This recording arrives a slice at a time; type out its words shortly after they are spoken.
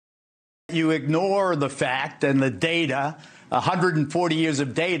You ignore the fact and the data, 140 years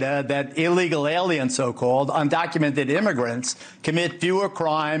of data, that illegal aliens, so-called, undocumented immigrants, commit fewer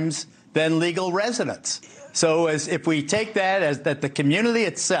crimes than legal residents. So if we take that as that the community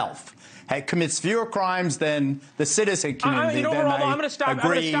itself commits fewer crimes than the citizen community, I'm going to stop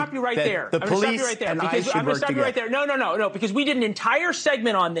you right there. The police and I should work together. No, because we did an entire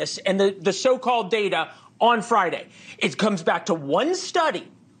segment on this and the so-called data on Friday. It comes back to one study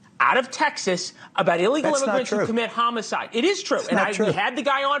out of Texas about illegal immigrants who commit homicide. It is true. We had the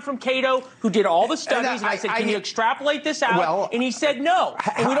guy on from Cato who did all the studies, and I said, can you extrapolate this out? Well, and he said no.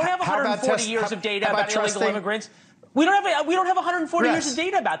 And we don't have 140 years of data about illegal immigrants. We don't have 140 years of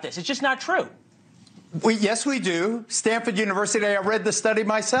data about this. It's just not true. Yes, we do. Stanford University, I read the study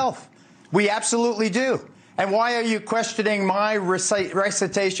myself. We absolutely do. And why are you questioning my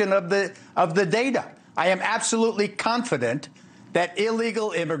recitation of the data? I am absolutely confident that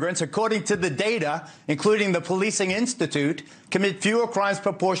illegal immigrants, according to the data, including the Policing Institute, commit fewer crimes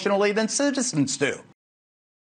proportionally than citizens do.